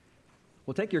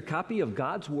Well, take your copy of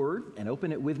God's Word and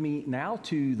open it with me now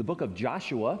to the book of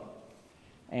Joshua.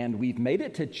 And we've made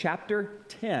it to chapter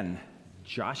 10.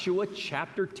 Joshua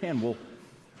chapter 10. We'll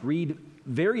read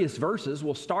various verses.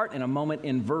 We'll start in a moment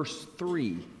in verse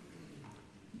 3.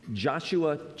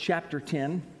 Joshua chapter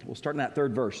 10. We'll start in that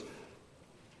third verse.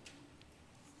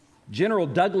 General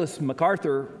Douglas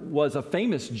MacArthur was a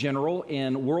famous general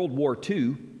in World War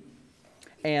II.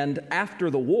 And after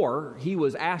the war, he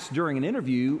was asked during an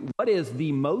interview, what is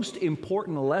the most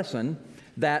important lesson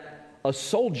that a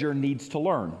soldier needs to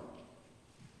learn?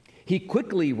 He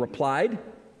quickly replied,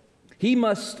 he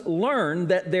must learn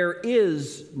that there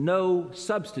is no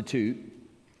substitute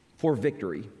for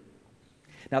victory.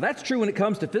 Now that's true when it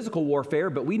comes to physical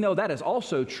warfare, but we know that is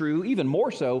also true, even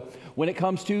more so, when it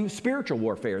comes to spiritual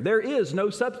warfare. There is no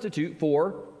substitute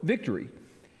for victory.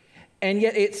 And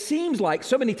yet it seems like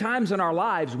so many times in our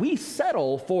lives, we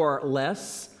settle for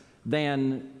less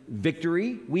than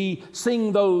victory. We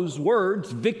sing those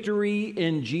words, victory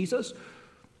in Jesus.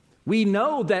 We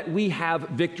know that we have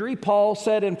victory. Paul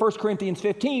said in 1 Corinthians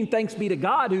 15, thanks be to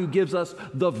God who gives us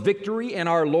the victory in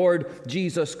our Lord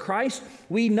Jesus Christ.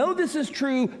 We know this is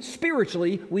true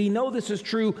spiritually. We know this is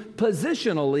true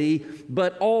positionally,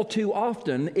 but all too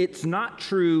often it's not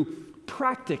true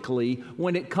practically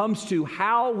when it comes to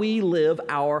how we live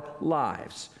our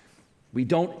lives. We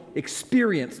don't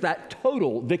experience that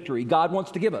total victory God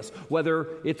wants to give us, whether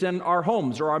it's in our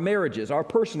homes or our marriages, our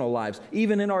personal lives,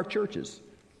 even in our churches.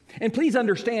 And please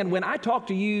understand, when I talk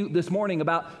to you this morning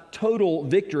about total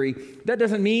victory, that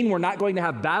doesn't mean we're not going to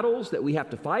have battles that we have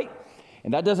to fight.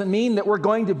 And that doesn't mean that we're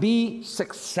going to be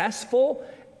successful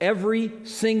every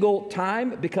single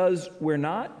time, because we're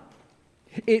not.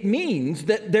 It means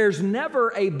that there's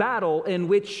never a battle in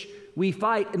which we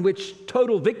fight in which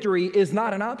total victory is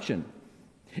not an option.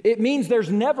 It means there's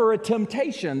never a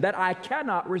temptation that I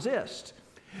cannot resist.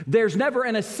 There's never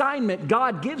an assignment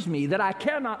God gives me that I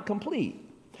cannot complete.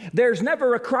 There's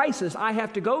never a crisis I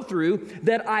have to go through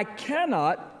that I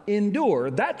cannot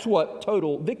endure. That's what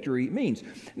total victory means.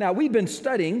 Now, we've been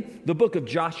studying the book of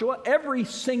Joshua. Every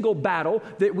single battle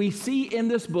that we see in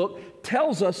this book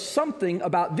tells us something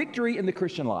about victory in the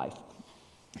Christian life.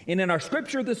 And in our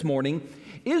scripture this morning,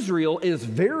 Israel is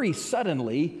very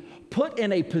suddenly put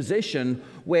in a position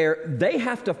where they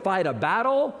have to fight a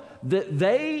battle that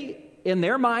they, in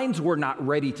their minds, were not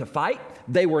ready to fight.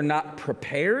 They were not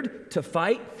prepared to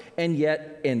fight. And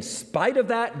yet, in spite of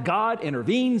that, God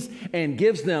intervenes and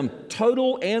gives them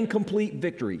total and complete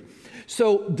victory.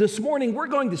 So this morning, we're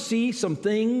going to see some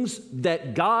things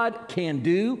that God can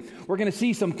do. We're going to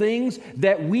see some things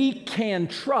that we can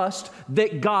trust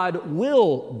that God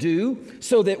will do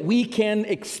so that we can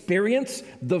experience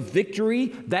the victory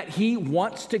that He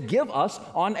wants to give us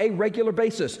on a regular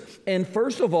basis. And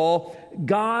first of all,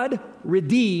 God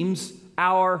redeems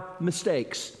our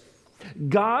mistakes.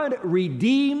 God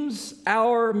redeems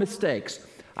our mistakes.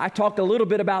 I talked a little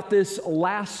bit about this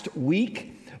last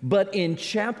week, but in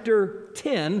chapter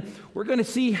 10, we're going to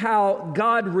see how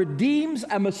God redeems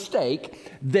a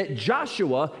mistake that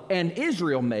Joshua and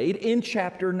Israel made in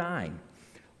chapter 9.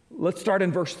 Let's start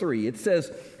in verse 3. It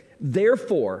says,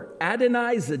 therefore,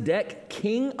 Adonizedek,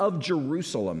 king of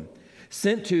Jerusalem,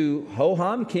 sent to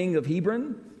Hoham, king of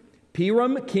Hebron,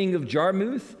 Piram, king of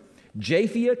Jarmuth,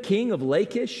 Japhia, king of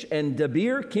Lachish, and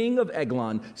Debir, king of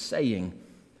Eglon, saying,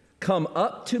 come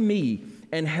up to me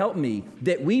and help me,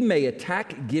 that we may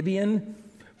attack Gibeon,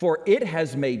 for it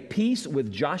has made peace with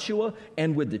Joshua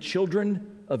and with the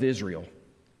children of Israel.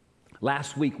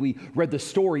 Last week we read the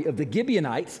story of the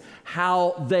Gibeonites,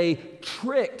 how they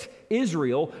tricked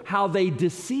Israel, how they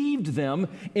deceived them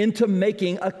into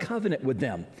making a covenant with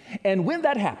them. And when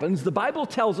that happens, the Bible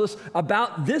tells us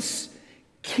about this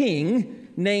king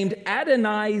named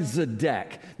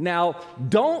Adonizedek. Now,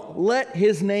 don't let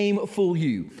his name fool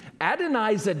you.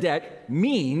 Adonizedek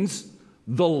means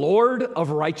the Lord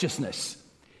of righteousness.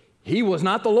 He was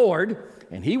not the Lord,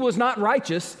 and he was not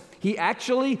righteous. He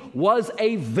actually was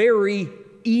a very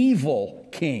evil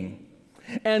king.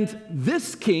 And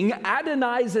this king,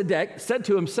 Adonizedek, said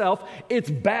to himself, it's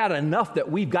bad enough that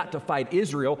we've got to fight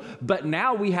Israel, but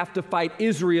now we have to fight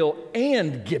Israel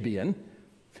and Gibeon.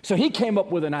 So he came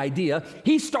up with an idea.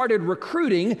 He started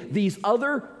recruiting these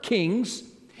other kings,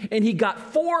 and he got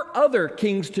 4 other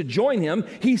kings to join him.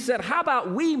 He said, how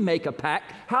about we make a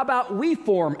pact? How about we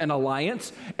form an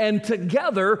alliance? And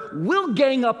together, we'll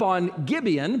gang up on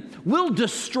Gibeon. We'll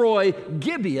destroy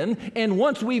Gibeon. And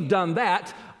once we've done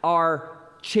that, our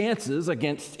chances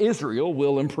against Israel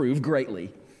will improve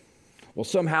greatly. Well,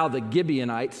 somehow the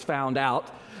Gibeonites found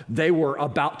out they were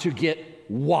about to get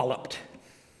walloped.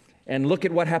 And look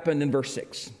at what happened in verse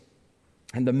 6.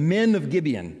 And the men of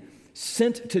Gibeon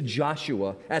sent to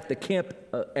Joshua at the camp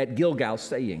at Gilgal,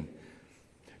 saying,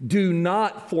 "Do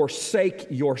not forsake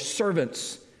your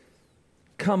servants.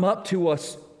 Come up to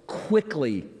us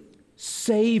quickly.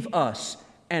 Save us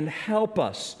and help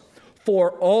us.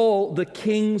 For all the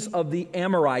kings of the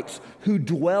Amorites who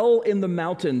dwell in the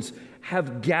mountains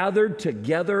have gathered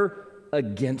together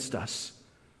against us."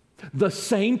 The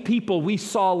same people we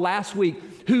saw last week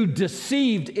who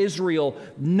deceived Israel,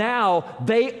 now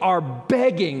they are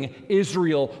begging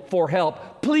Israel for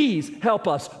help. Please help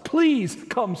us. Please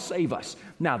come save us.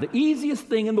 Now, the easiest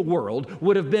thing in the world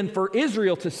would have been for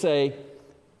Israel to say,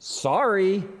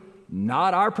 "Sorry,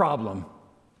 not our problem."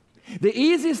 The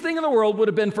easiest thing in the world would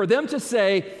have been for them to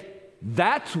say,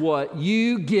 "That's what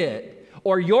you get,"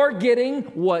 or "You're getting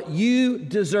what you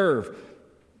deserve."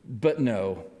 But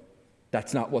no,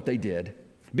 that's not what they did,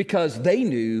 because they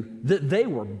knew that they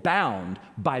were bound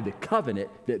by the covenant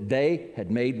that they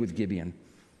had made with Gibeon.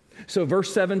 So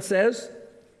verse 7 says,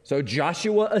 "So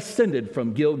Joshua ascended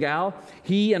from Gilgal,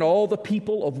 he and all the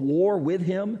people of war with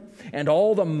him, and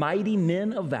all the mighty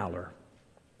men of valor.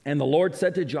 And the Lord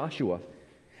said to Joshua,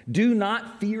 'Do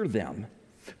not fear them,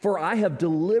 for I have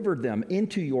delivered them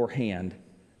into your hand.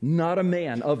 Not a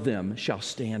man of them shall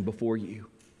stand before you.'"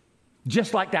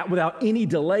 Just like that, without any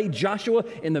delay, Joshua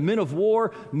and the men of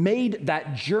war made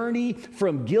that journey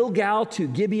from Gilgal to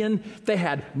Gibeon. They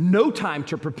had no time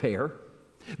to prepare.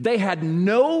 They had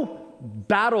no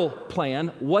battle plan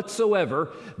whatsoever.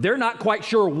 They're not quite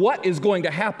sure what is going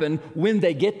to happen when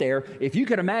they get there. If you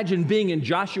can imagine being in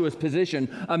Joshua's position,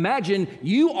 imagine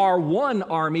you are one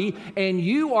army and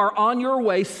you are on your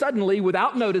way suddenly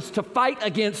without notice to fight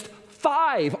against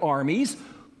 5 armies.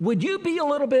 Would you be a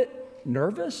little bit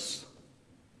nervous?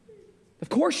 Of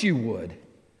course you would.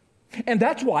 And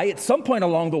that's why at some point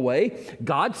along the way,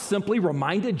 God simply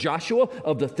reminded Joshua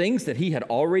of the things that he had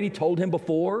already told him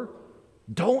before.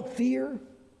 Don't fear.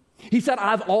 He said,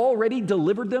 "I've already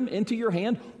delivered them into your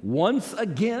hand." Once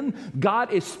again,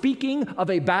 God is speaking of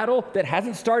a battle that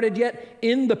hasn't started yet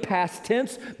in the past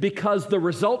tense, because the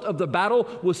result of the battle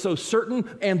was so certain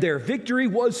and their victory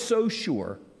was so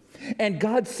sure. And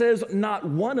God says, not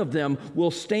one of them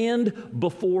will stand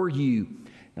before you.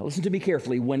 Now listen to me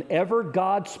carefully. Whenever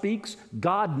God speaks,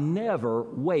 God never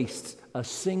wastes a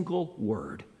single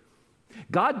word.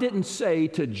 God didn't say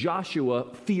to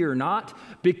Joshua, "Fear not,"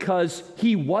 because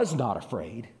he was not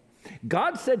afraid.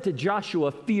 God said to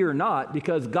Joshua, "Fear not,"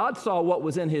 because God saw what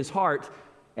was in his heart,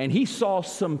 and he saw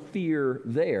some fear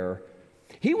there.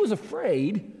 He was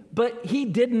afraid, but he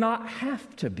did not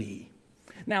have to be.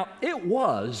 Now, it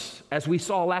was, as we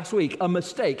saw last week, a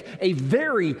mistake, a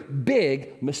very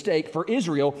big mistake for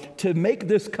Israel to make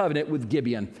this covenant with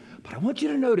Gibeon. But I want you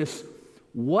to notice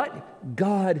what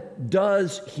God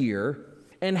does here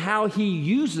and how he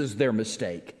uses their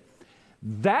mistake.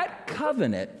 That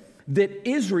covenant that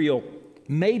Israel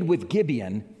made with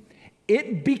Gibeon,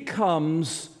 it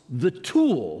becomes the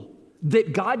tool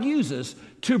that God uses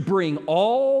to bring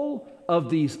all of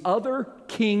these other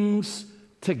kings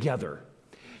together.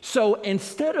 So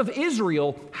instead of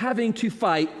Israel having to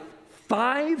fight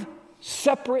 5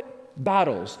 separate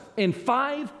battles in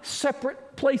 5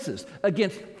 separate places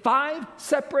against 5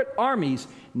 separate armies,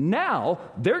 now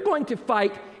they're going to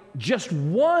fight just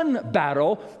one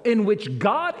battle in which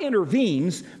God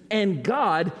intervenes and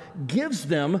God gives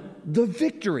them the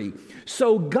victory.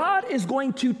 So God is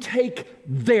going to take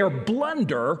their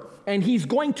blunder and he's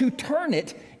going to turn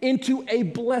it into a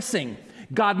blessing.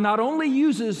 God not only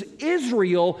uses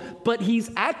Israel, but he's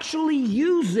actually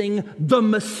using the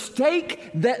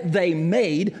mistake that they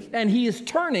made, and he is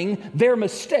turning their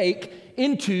mistake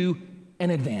into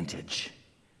an advantage.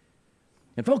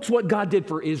 And folks, what God did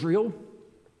for Israel,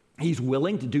 he's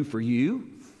willing to do for you.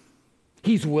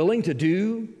 He's willing to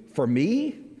do for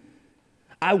me.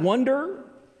 I wonder,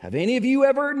 have any of you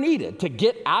ever needed to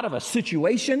get out of a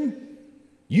situation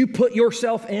you put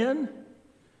yourself in?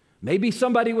 Maybe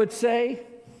somebody would say,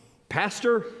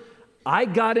 "Pastor, I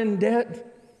got in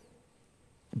debt,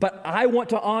 but I want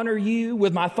to honor you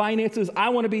with my finances. I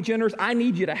want to be generous. I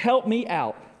need you to help me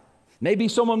out." Maybe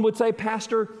someone would say,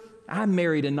 "Pastor, I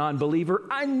married a non-believer.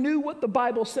 I knew what the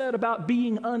Bible said about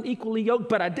being unequally yoked,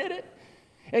 but I did it.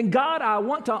 And God, I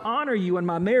want to honor you in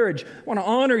my marriage. I want to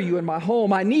honor you in my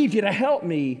home. I need you to help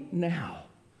me now."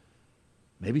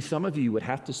 Maybe some of you would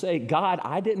have to say, "God,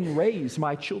 I didn't raise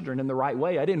my children in the right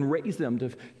way. I didn't raise them to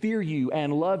fear you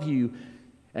and love you.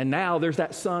 And now there's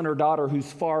that son or daughter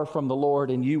who's far from the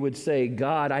Lord," and you would say,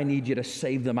 "God, I need you to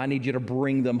save them. I need you to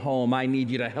bring them home. I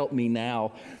need you to help me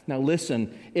now." Now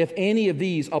listen, if any of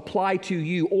these apply to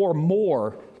you or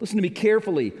more, listen to me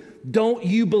carefully. don't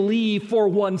you believe for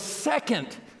 1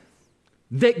 second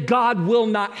that God will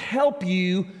not help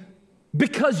you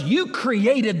because you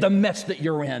created the mess that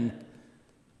you're in.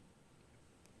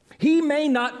 He may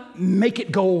not make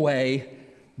it go away,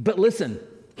 but listen,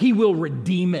 He will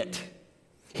redeem it.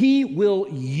 He will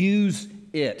use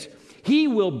it. He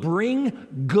will bring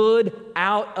good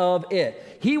out of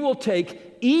it. He will take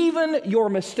even your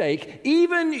mistake,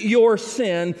 even your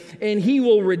sin, and He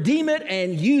will redeem it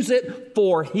and use it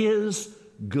for His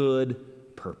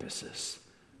good purposes.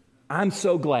 I'm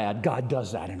so glad God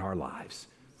does that in our lives.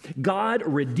 God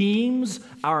redeems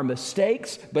our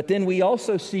mistakes, but then we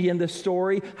also see in this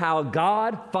story how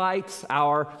God fights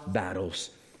our battles.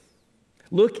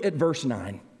 Look at verse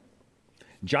 9.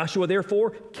 Joshua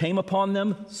therefore came upon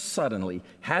them suddenly,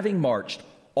 having marched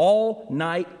all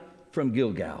night from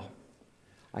Gilgal.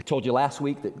 I told you last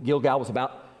week that Gilgal was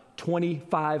about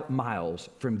 25 miles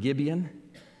from Gibeon.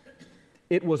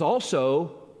 It was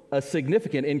also a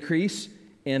significant increase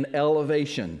in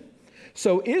elevation.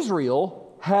 So Israel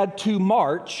had to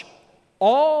march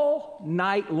all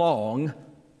night long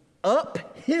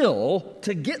uphill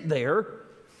to get there.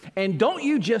 And don't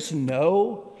you just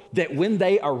know that when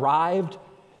they arrived,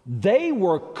 they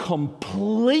were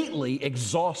completely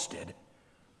exhausted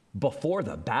before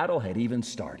the battle had even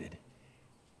started?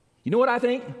 You know what I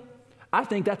think? I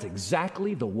think that's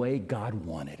exactly the way God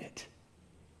wanted it.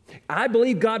 I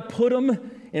believe God put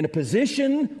them in a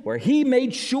position where He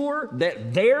made sure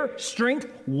that their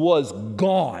strength was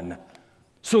gone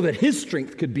so that His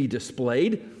strength could be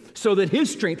displayed, so that His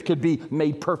strength could be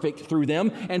made perfect through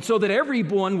them, and so that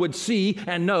everyone would see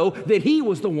and know that He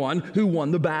was the one who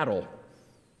won the battle.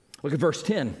 Look at verse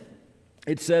 10.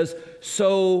 It says,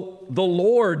 so the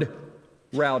Lord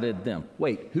routed them.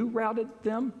 Wait, who routed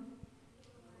them?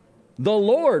 The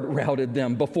Lord routed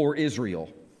them before Israel,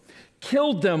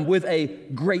 killed them with a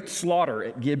great slaughter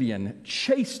at Gibeon,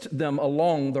 chased them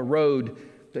along the road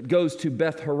that goes to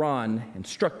Beth Horon, and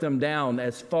struck them down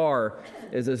as far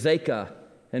as Azekah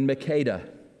and Makkedah.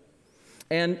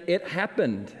 And it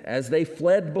happened as they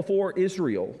fled before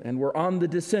Israel and were on the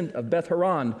descent of Beth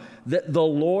Horon that the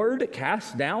Lord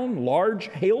cast down large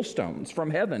hailstones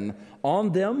from heaven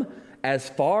on them as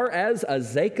far as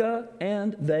Azekah,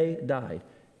 and they died.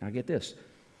 Now get this.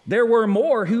 There were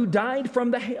more who died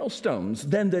from the hailstones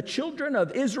than the children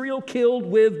of Israel killed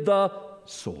with the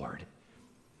sword.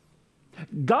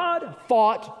 God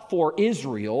fought for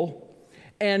Israel,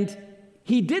 and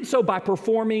He did so by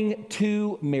performing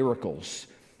 2 miracles.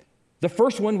 The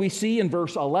first one we see in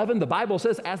verse 11, the Bible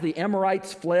says, as the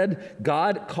Amorites fled,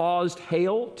 God caused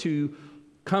hail to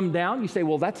come down. You say,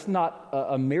 well, that's not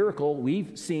a miracle.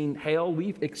 We've seen hail.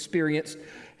 We've experienced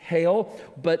hail.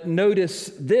 But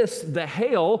notice this, the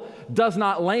hail does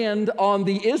not land on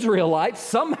the Israelites.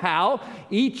 Somehow,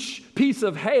 each piece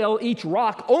of hail, each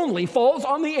rock only falls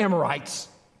on the Amorites.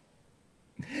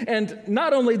 And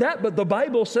not only that, but the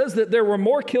Bible says that there were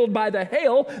more killed by the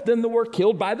hail than there were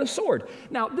killed by the sword.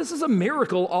 Now, this is a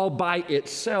miracle all by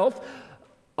itself.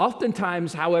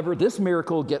 Oftentimes, however, this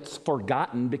miracle gets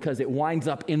forgotten because it winds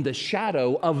up in the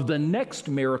shadow of the next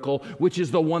miracle, which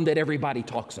is the one that everybody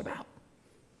talks about.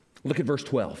 Look at verse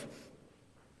 12.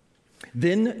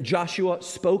 Then Joshua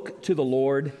spoke to the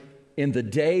Lord in the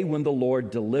day when the Lord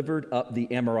delivered up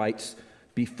the Amorites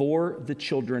before the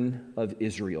children of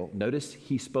Israel. Notice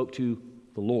he spoke to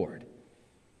the Lord.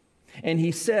 And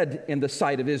he said in the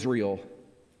sight of Israel,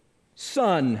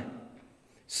 sun,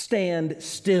 stand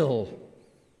still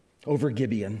over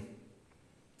Gibeon,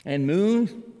 and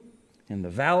moon in the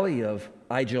valley of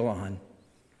Aijalon.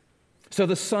 So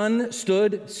the sun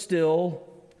stood still,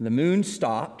 and the moon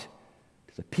stopped.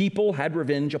 The people had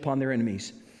revenge upon their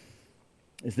enemies.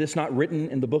 Is this not written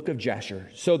in the book of Jasher?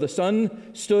 So the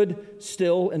sun stood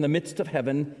still in the midst of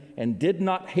heaven and did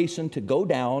not hasten to go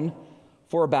down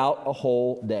for about a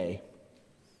whole day.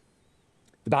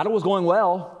 The battle was going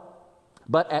well,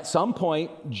 but at some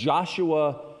point,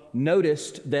 Joshua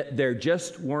noticed that there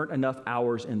just weren't enough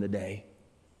hours in the day.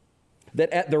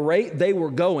 That at the rate they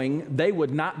were going, they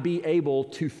would not be able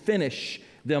to finish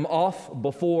them off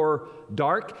before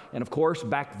dark. And of course,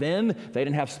 back then, they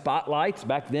didn't have spotlights.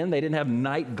 Back then, they didn't have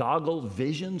night goggle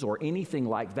visions or anything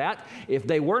like that. If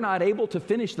they were not able to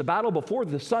finish the battle before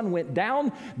the sun went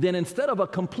down, then instead of a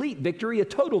complete victory, a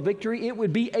total victory, it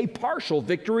would be a partial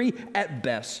victory at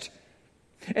best.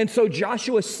 And so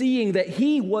Joshua, seeing that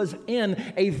he was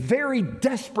in a very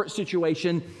desperate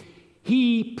situation,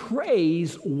 he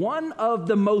prays one of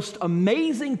the most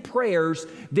amazing prayers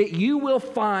that you will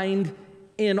find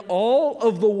in all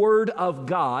of the Word of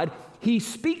God. he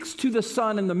speaks to the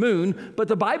sun and the moon, but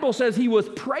the Bible says he was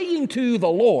praying to the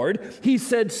Lord. He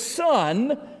said,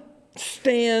 sun,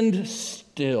 stand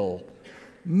still.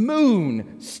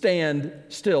 Moon, stand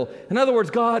still. In other words,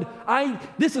 God,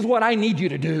 this is what I need you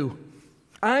to do.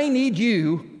 I need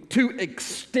you to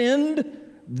extend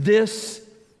this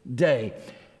day.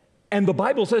 And the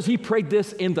Bible says he prayed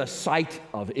this in the sight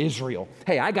of Israel.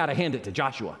 Hey, I got to hand it to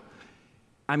Joshua.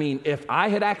 I mean, if I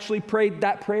had actually prayed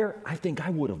that prayer, I think I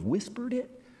would have whispered it.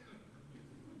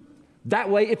 That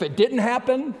way, if it didn't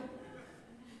happen,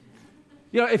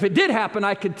 if it did happen,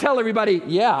 I could tell everybody,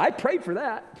 yeah, I prayed for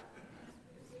that.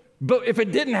 But if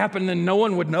it didn't happen, then no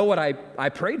one would know what I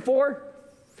prayed for.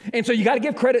 And so you got to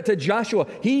give credit to Joshua.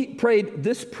 He prayed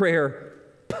this prayer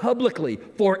publicly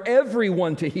for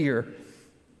everyone to hear.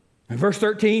 And verse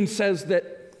 13 says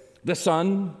that the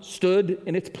sun stood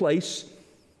in its place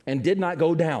and did not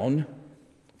go down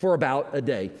for about a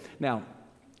day. Now,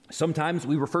 sometimes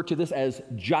we refer to this as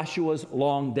Joshua's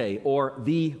long day or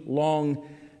the long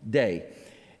day.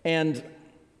 And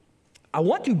I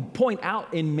want to point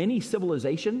out in many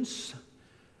civilizations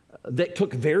that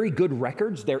took very good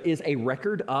records, there is a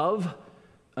record of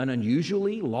an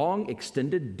unusually long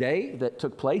extended day that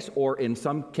took place, or in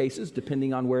some cases,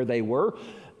 depending on where they were,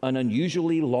 an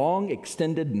unusually long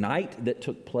extended night that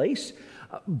took place.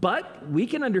 But we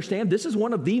can understand this is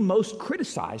one of the most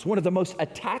criticized, one of the most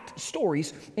attacked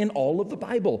stories in all of the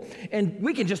Bible. And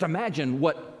we can just imagine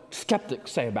what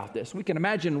skeptics say about this. We can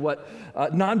imagine what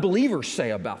non-believers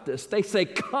say about this. They say,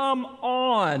 come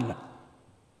on.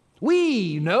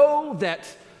 We know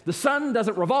that the sun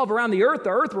doesn't revolve around the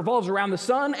earth revolves around the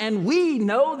sun, and we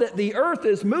know that the earth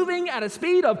is moving at a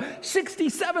speed of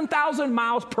 67,000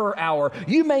 miles per hour.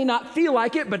 You may not feel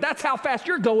like it, but that's how fast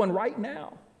you're going right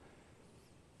now.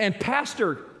 And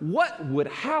Pastor, what would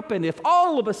happen if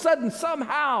all of a sudden,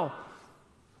 somehow,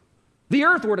 the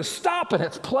earth were to stop in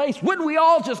its place? Wouldn't we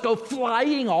all just go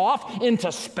flying off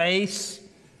into space?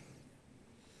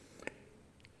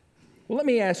 Well, let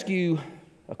me ask you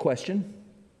a question.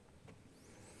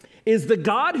 Is the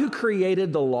God who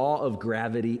created the law of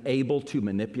gravity able to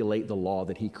manipulate the law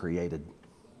that he created?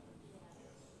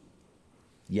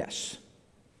 Yes.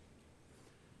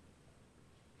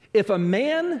 If a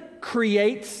man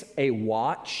creates a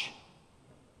watch,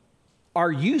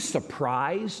 are you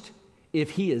surprised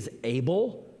if he is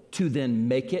able to then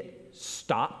make it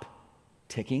stop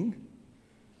ticking?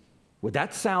 Would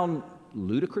that sound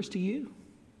ludicrous to you?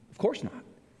 Of course not.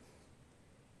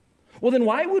 Well, then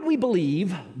why would we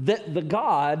believe that the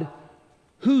God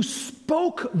who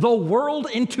spoke the world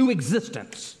into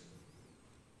existence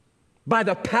by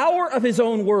the power of his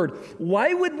own word,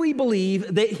 why would we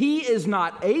believe that he is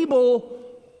not able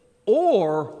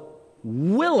or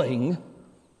willing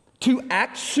to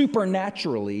act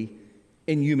supernaturally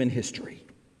in human history?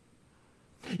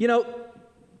 You know,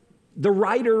 the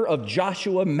writer of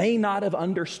Joshua may not have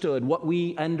understood what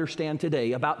we understand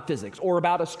today about physics or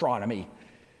about astronomy.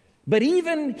 But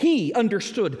even he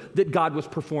understood that God was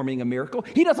performing a miracle.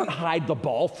 He doesn't hide the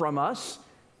ball from us.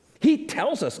 He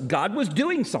tells us God was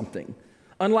doing something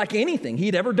unlike anything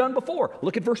he'd ever done before.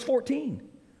 Look at verse 14.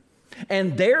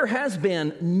 And there has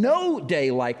been no day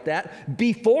like that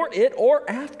before it or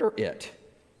after it,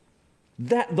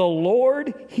 that the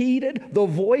Lord heeded the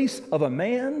voice of a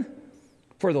man,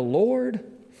 for the Lord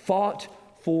fought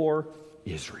for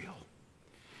Israel.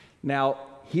 Now,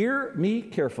 hear me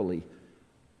carefully.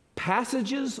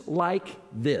 Passages like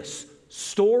this,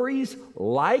 stories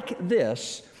like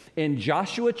this in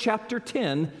Joshua chapter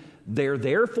 10, they're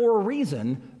there for a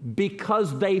reason,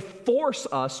 because they force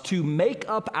us to make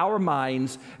up our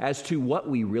minds as to what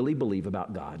we really believe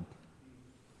about God.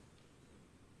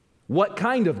 What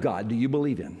kind of God do you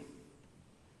believe in?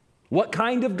 What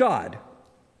kind of God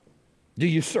do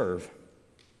you serve?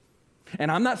 And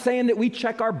I'm not saying that we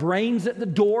check our brains at the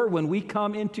door when we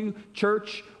come into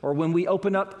church or when we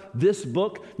open up this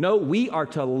book. No, we are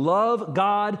to love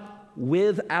God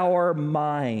with our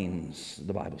minds,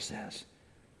 the Bible says.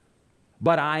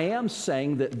 But I am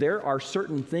saying that there are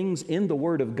certain things in the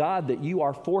Word of God that you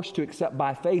are forced to accept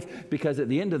by faith, because at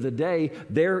the end of the day,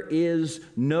 there is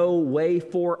no way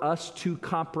for us to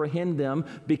comprehend them,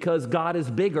 because God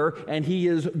is bigger and He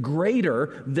is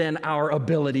greater than our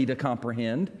ability to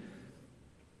comprehend.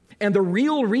 And the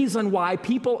real reason why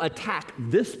people attack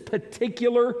this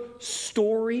particular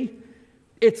story,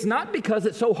 it's not because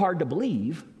it's so hard to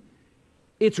believe.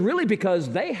 It's really because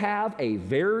they have a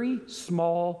very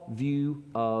small view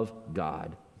of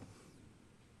God.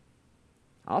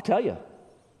 I'll tell you,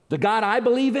 the God I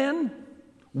believe in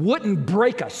wouldn't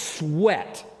break a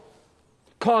sweat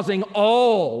causing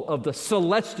all of the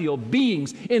celestial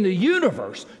beings in the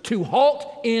universe to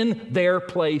halt in their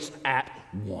place at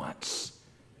once.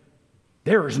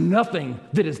 There is nothing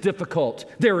that is difficult.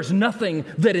 There is nothing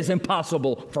that is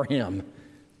impossible for him.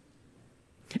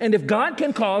 And if God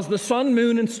can cause the sun,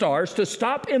 moon, and stars to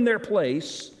stop in their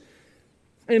place,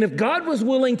 and if God was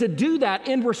willing to do that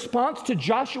in response to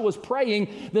Joshua's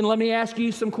praying, then let me ask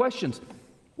you some questions.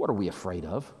 What are we afraid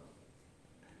of?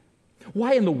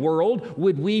 Why in the world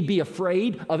would we be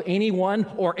afraid of anyone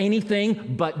or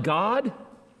anything but God?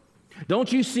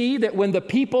 Don't you see that when the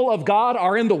people of God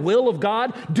are in the will of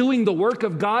God, doing the work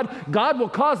of God, God will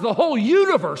cause the whole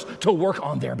universe to work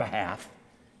on their behalf?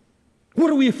 What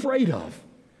are we afraid of?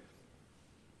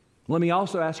 Let me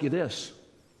also ask you this.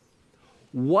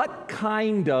 What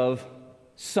kind of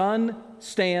sun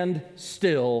stand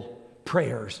still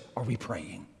prayers are we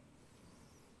praying?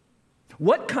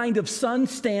 What kind of sun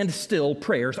stand still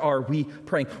prayers are we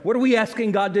praying? What are we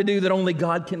asking God to do that only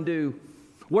God can do?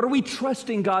 What are we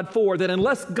trusting God for that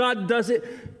unless God does it,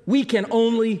 we can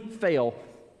only fail?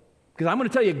 Because I'm going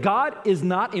to tell you, God is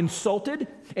not insulted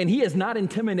and he is not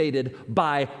intimidated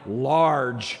by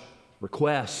large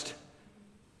requests.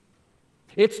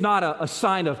 It's not a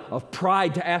sign of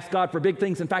pride to ask God for big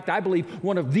things. In fact, I believe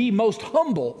one of the most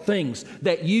humble things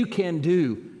that you can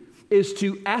do is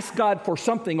to ask God for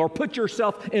something or put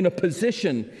yourself in a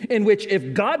position in which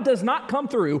if God does not come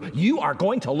through, you are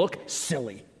going to look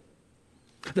silly.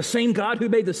 The same God who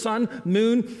made the sun,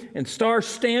 moon, and stars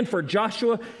stand for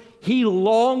Joshua, he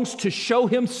longs to show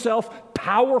himself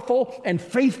powerful and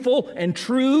faithful and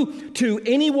true to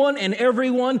anyone and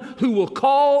everyone who will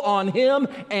call on him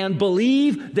and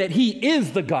believe that he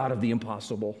is the God of the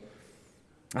impossible.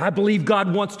 I believe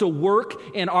God wants to work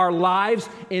in our lives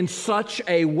in such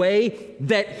a way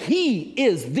that he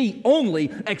is the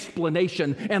only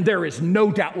explanation, and there is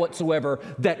no doubt whatsoever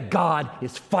that God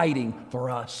is fighting for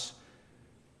us.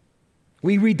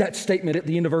 We read that statement at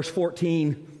the end of verse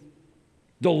 14.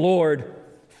 The Lord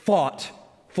fought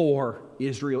for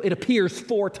Israel. It appears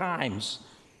 4 times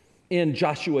in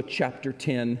Joshua chapter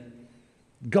 10.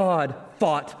 God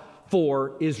fought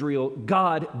for Israel.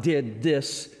 God did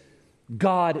this.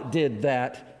 God did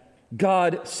that.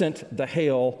 God sent the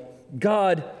hail.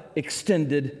 God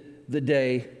extended the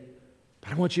day.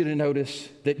 But I want you to notice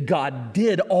that God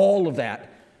did all of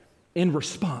that in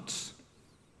response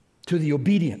to the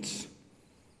obedience,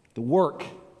 the work,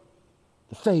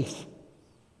 the faith,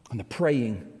 and the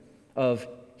praying of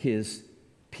his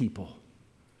people.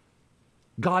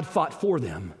 God fought for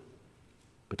them,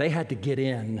 but they had to get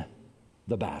in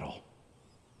the battle.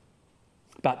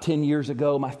 About 10 years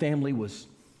ago, my family was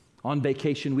on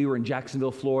vacation. We were in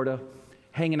Jacksonville, Florida,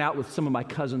 hanging out with some of my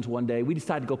cousins one day. We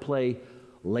decided to go play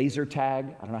laser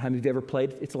tag. I don't know how many of you have ever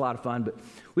played. It's a lot of fun, but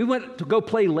we went to go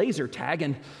play laser tag,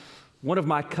 and one of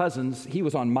my cousins, he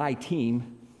was on my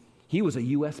team. He was a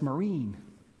U.S. Marine.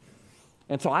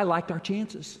 And so I liked our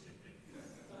chances.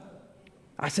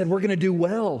 I said, we're going to do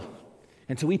well.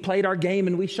 And so we played our game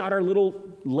and we shot our little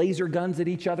laser guns at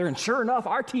each other. And sure enough,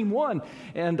 our team won.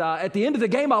 And at the end of the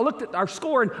game, I looked at our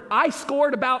score and I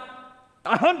scored about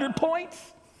 100 points,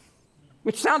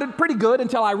 which sounded pretty good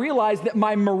until I realized that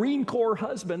my Marine Corps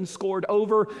husband scored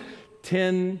over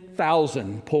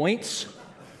 10,000 points.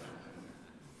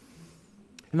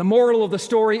 And the moral of the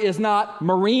story is not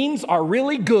Marines are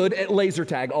really good at laser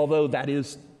tag, although that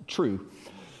is true.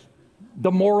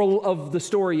 The moral of the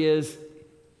story is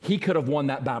he could have won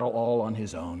that battle all on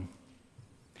his own.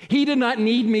 He did not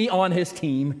need me on his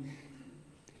team.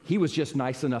 He was just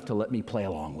nice enough to let me play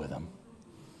along with him.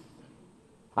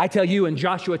 I tell you, in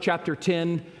Joshua chapter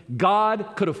 10,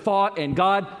 God could have fought and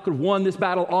God could have won this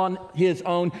battle on his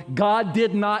own. God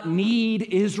did not need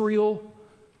Israel.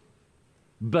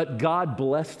 But God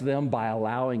blessed them by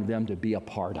allowing them to be a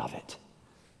part of it.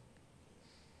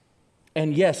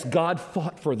 And yes, God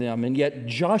fought for them, and yet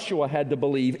Joshua had to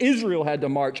believe. Israel had to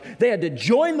march. They had to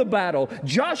join the battle.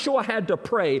 Joshua had to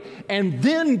pray, and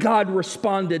then God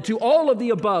responded to all of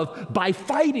the above by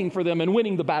fighting for them and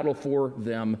winning the battle for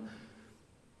them.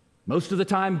 Most of the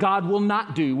time, God will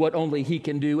not do what only he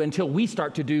can do until we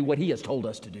start to do what he has told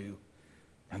us to do.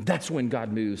 And that's when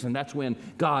God moves, and that's when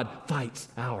God fights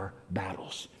our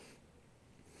battles.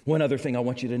 One other thing I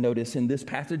want you to notice in this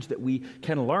passage that we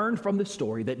can learn from this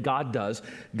story that God does,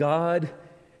 God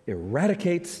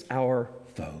eradicates our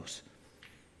foes.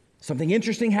 Something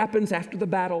interesting happens after the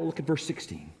battle. Look at verse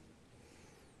 16.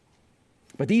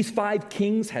 But these 5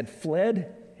 kings had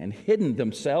fled and hidden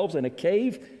themselves in a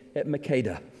cave at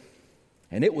Makkedah.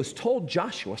 And it was told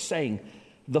Joshua, saying,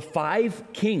 the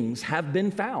 5 kings have been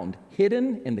found,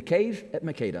 hidden in the cave at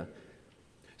Makkedah.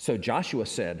 So Joshua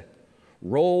said,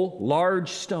 "Roll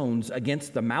large stones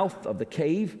against the mouth of the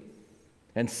cave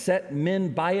and set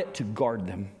men by it to guard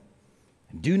them.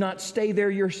 Do not stay there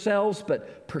yourselves,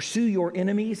 but pursue your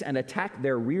enemies and attack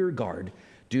their rear guard.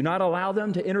 Do not allow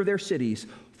them to enter their cities,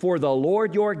 for the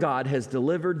Lord your God has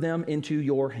delivered them into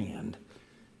your hand."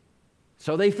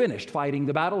 So they finished fighting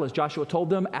the battle as Joshua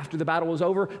told them. After the battle was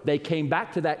over, they came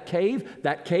back to that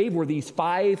cave where these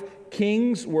 5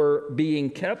 kings were being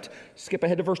kept. Skip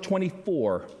ahead to verse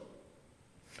 24.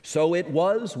 So it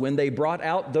was when they brought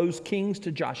out those kings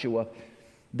to Joshua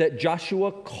that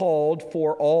Joshua called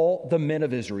for all the men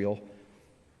of Israel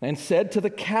and said to the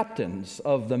captains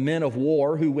of the men of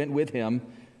war who went with him,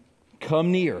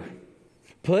 "Come near,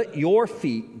 put your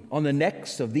feet on the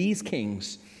necks of these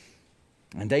kings."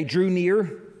 And they drew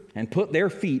near and put their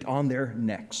feet on their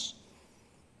necks.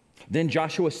 Then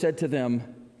Joshua said to them,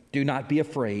 "Do not be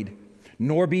afraid,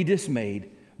 nor be dismayed.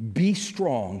 Be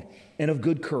strong and of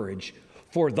good courage,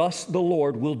 for thus the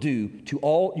Lord will do to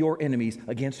all your enemies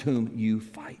against whom you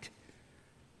fight."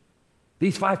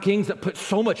 These 5 kings that put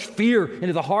so much fear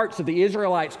into the hearts of the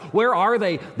Israelites, where are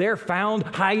they? They're found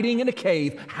hiding in a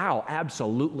cave. How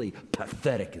absolutely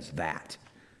pathetic is that?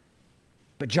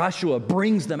 But Joshua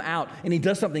brings them out, and he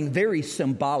does something very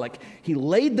symbolic. He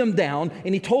laid them down,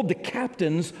 and he told the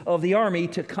captains of the army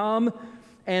to come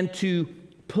and to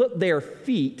put their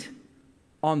feet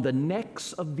on the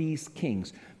necks of these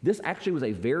kings. This actually was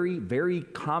a very, very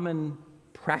common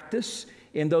practice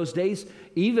in those days.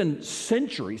 Even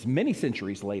many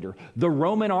centuries later, the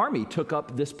Roman army took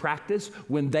up this practice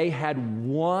when they had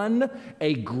won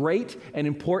a great and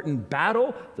important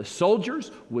battle. The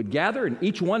soldiers would gather and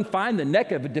each one find the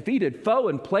neck of a defeated foe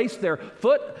and place their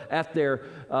foot at their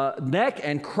neck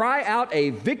and cry out a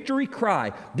victory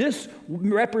cry. This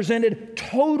represented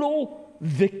total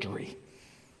victory.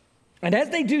 And as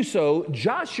they do so,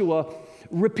 Joshua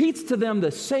repeats to them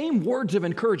the same words of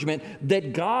encouragement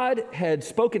that God had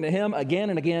spoken to him again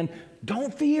and again.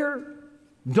 Don't fear.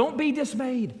 Don't be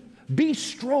dismayed. Be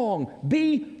strong.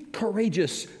 Be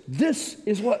courageous. This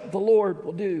is what the Lord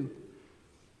will do.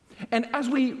 And as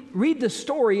we read this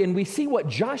story and we see what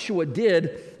Joshua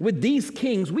did with these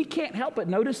kings, we can't help but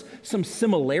notice some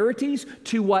similarities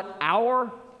to what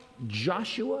our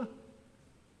Joshua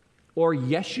or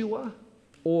Yeshua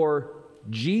or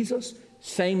Jesus,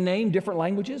 same name, different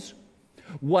languages,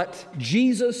 what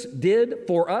Jesus did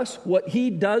for us, what he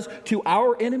does to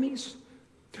our enemies.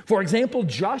 For example,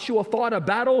 Joshua fought a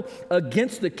battle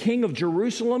against the king of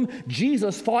Jerusalem.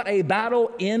 Jesus fought a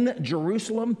battle in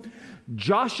Jerusalem.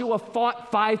 Joshua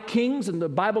fought 5 kings, and the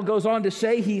Bible goes on to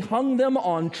say he hung them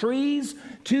on trees.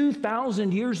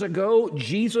 2,000 years ago,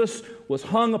 Jesus was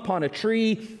hung upon a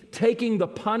tree, taking the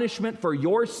punishment for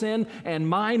your sin and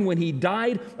mine when he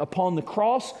died upon the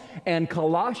cross. And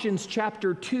Colossians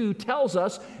chapter 2 tells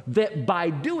us that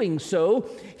by doing so,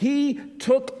 he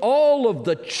took all of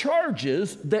the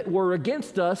charges that were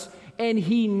against us and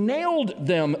he nailed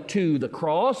them to the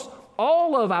cross.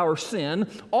 All of our sin,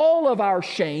 all of our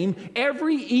shame,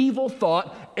 every evil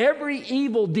thought, every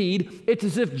evil deed, it's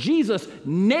as if Jesus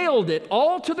nailed it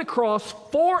all to the cross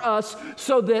for us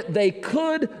so that they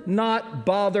could not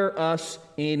bother us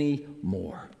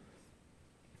anymore.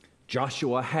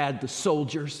 Joshua had the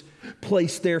soldiers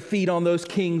place their feet on those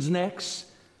kings' necks.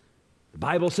 The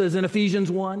Bible says in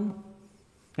Ephesians 1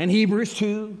 and Hebrews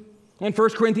 2 and 1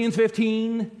 Corinthians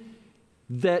 15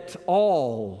 that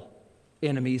all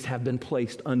enemies have been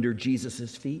placed under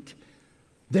Jesus' feet.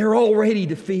 They're already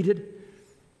defeated.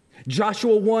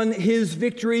 Joshua won his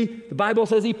victory. The Bible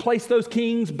says he placed those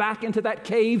kings back into that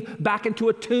cave, back into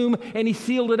a tomb, and he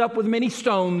sealed it up with many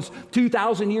stones.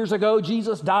 2,000 years ago,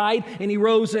 Jesus died and he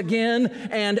rose again,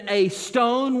 and a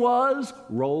stone was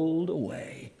rolled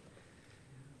away.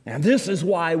 And this is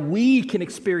why we can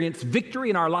experience victory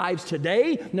in our lives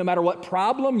today, no matter what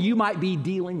problem you might be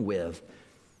dealing with.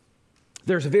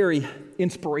 There's a very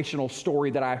inspirational story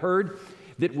that I heard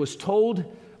that was told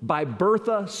by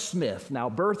Bertha Smith. Now,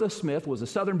 Bertha Smith was a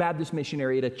Southern Baptist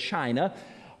missionary to China.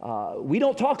 We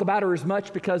don't talk about her as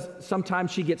much because sometimes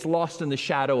she gets lost in the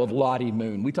shadow of Lottie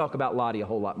Moon. We talk about Lottie a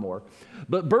whole lot more.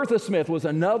 But Bertha Smith was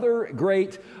another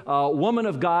great woman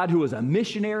of God who was a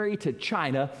missionary to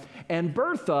China. And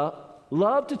Bertha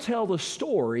loved to tell the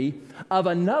story of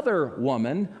another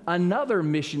woman, another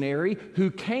missionary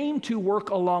who came to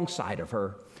work alongside of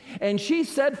her. And she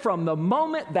said from the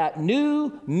moment that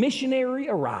new missionary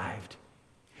arrived,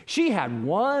 she had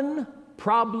one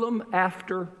problem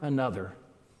after another.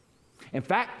 In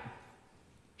fact,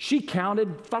 she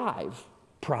counted 5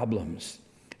 problems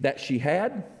that she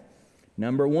had.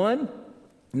 Number 1,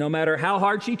 no matter how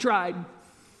hard she tried,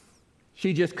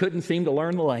 She just couldn't seem to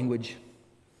learn the language.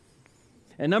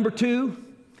 And number two,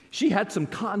 she had some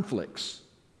conflicts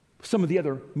with some of the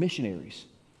other missionaries.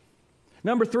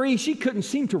 Number three, she couldn't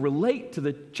seem to relate to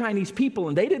the Chinese people,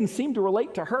 and they didn't seem to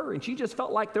relate to her, and she just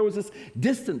felt like there was this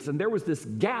distance and there was this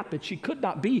gap, and she could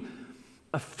not be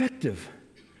effective.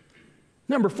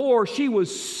 Number four, she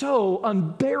was so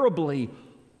unbearably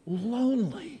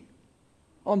lonely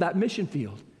on that mission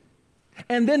field.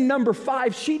 And then number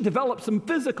five, she developed some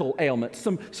physical ailments,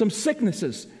 some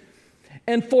sicknesses.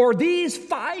 And for these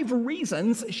 5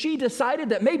 reasons, she decided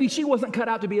that maybe she wasn't cut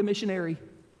out to be a missionary.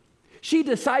 She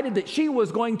decided that she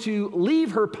was going to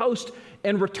leave her post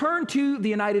and return to the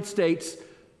United States.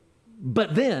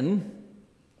 But then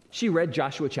she read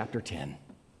Joshua chapter 10.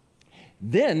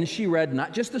 Then she read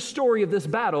not just the story of this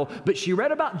battle, but she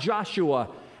read about Joshua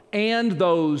and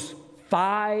those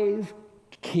 5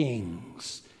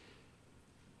 kings.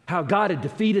 How God had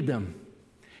defeated them.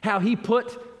 How he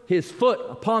put his foot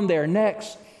upon their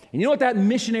necks. And you know what that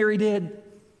missionary did?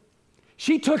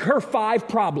 She took her 5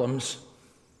 problems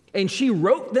and she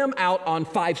wrote them out on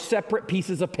 5 separate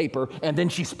pieces of paper, and then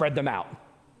she spread them out.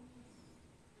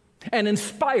 And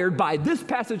inspired by this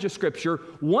passage of Scripture,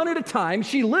 one at a time,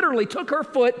 she literally took her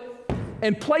foot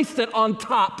and placed it on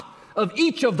top of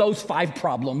each of those 5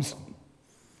 problems.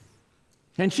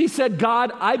 And she said,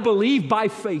 God, I believe by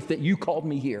faith that you called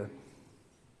me here.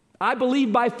 I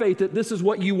believe by faith that this is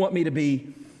what you want me to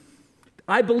be.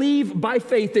 I believe by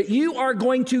faith that you are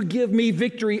going to give me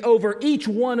victory over each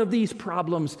one of these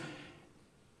problems.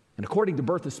 And according to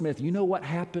Bertha Smith, you know what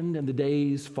happened in the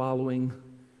days following?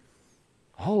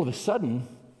 All of a sudden,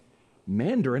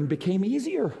 Mandarin became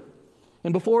easier.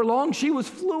 And before long, she was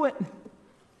fluent.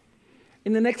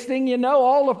 And the next thing you know,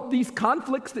 all of these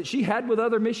conflicts that she had with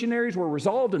other missionaries were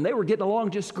resolved, and they were getting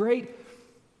along just great.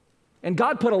 And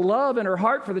God put a love in her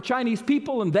heart for the Chinese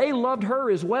people, and they loved her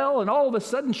as well. And all of a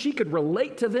sudden, she could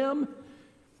relate to them.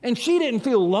 And she didn't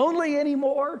feel lonely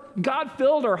anymore. God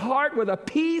filled her heart with a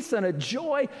peace and a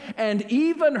joy. And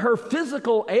even her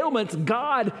physical ailments,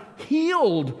 God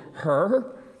healed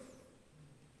her.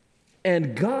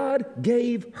 And God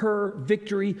gave her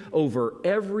victory over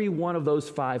every one of those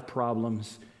 5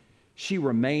 problems. She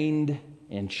remained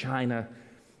in China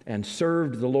and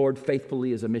served the Lord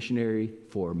faithfully as a missionary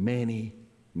for many,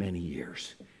 many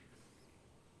years.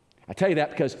 I tell you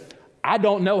that because I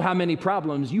don't know how many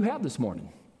problems you have this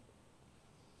morning.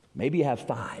 Maybe you have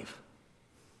 5.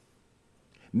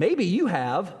 Maybe you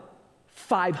have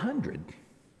 500.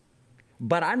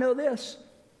 But I know this.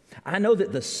 I know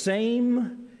that the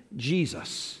same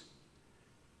Jesus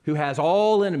who has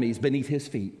all enemies beneath his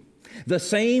feet, the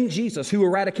same Jesus who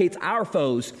eradicates our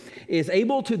foes, is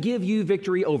able to give you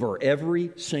victory over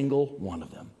every single one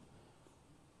of them.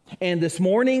 And this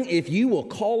morning, if you will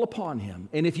call upon him,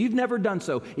 and if you've never done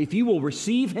so, if you will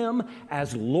receive him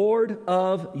as Lord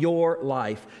of your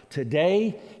life,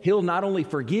 today he'll not only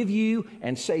forgive you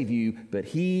and save you, but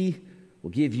he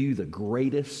will give you the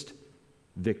greatest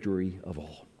victory of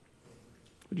all.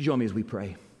 Would you join me as we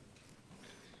pray?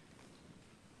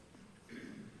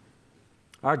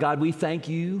 Our God, we thank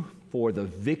you for the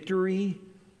victory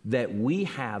that we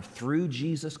have through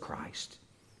Jesus Christ.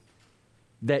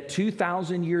 That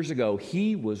 2,000 years ago,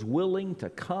 he was willing to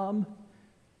come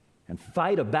and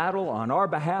fight a battle on our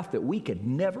behalf that we could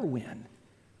never win.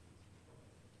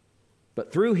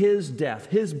 But through his death,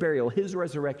 his burial, his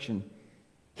resurrection,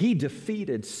 he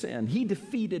defeated sin. He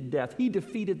defeated death. He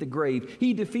defeated the grave.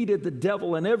 He defeated the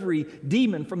devil and every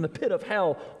demon from the pit of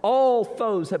hell. All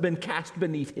foes have been cast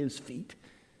beneath his feet.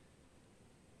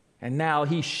 And now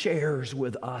he shares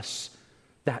with us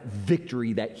that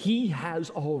victory that he has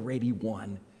already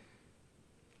won.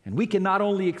 And we can not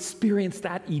only experience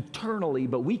that eternally,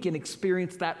 but we can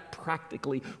experience that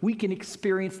practically. We can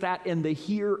experience that in the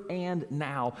here and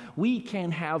now. We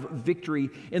can have victory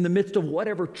in the midst of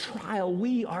whatever trial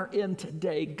we are in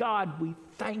today. God, we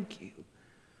thank you.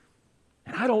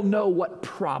 And I don't know what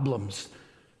problems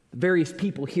various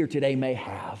people here today may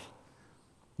have.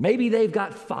 Maybe they've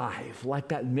got 5, like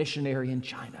that missionary in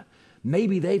China.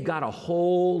 Maybe they've got a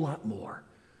whole lot more.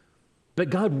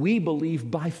 But God, we believe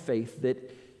by faith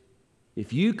that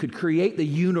if you could create the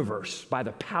universe by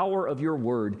the power of your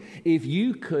word, if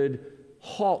you could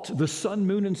halt the sun,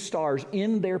 moon, and stars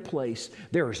in their place,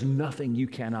 there is nothing you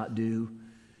cannot do.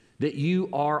 That you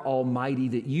are almighty,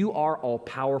 that you are all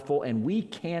powerful, and we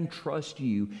can trust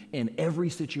you in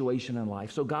every situation in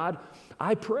life. So God,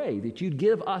 I pray that you'd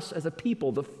give us as a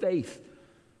people the faith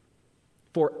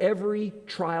for every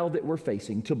trial that we're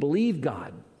facing, to believe,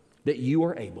 God, that you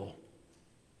are able.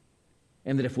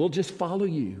 And that if we'll just follow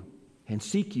you and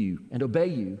seek you and obey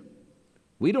you,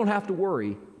 We don't have to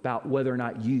worry about whether or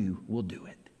not you will do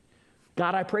it.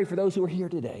 God, I pray for those who are here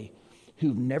today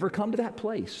who've never come to that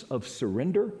place of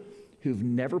surrender, who've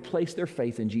never placed their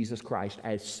faith in Jesus Christ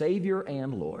as Savior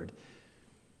and Lord.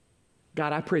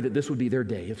 God, I pray that this would be their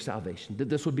day of salvation, that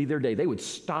this would be their day. They would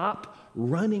stop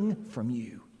running from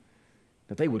you,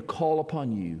 that they would call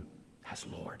upon you as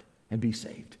Lord and be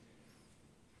saved.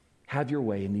 Have your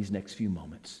way in these next few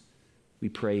moments. We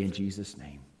pray in Jesus'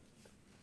 name.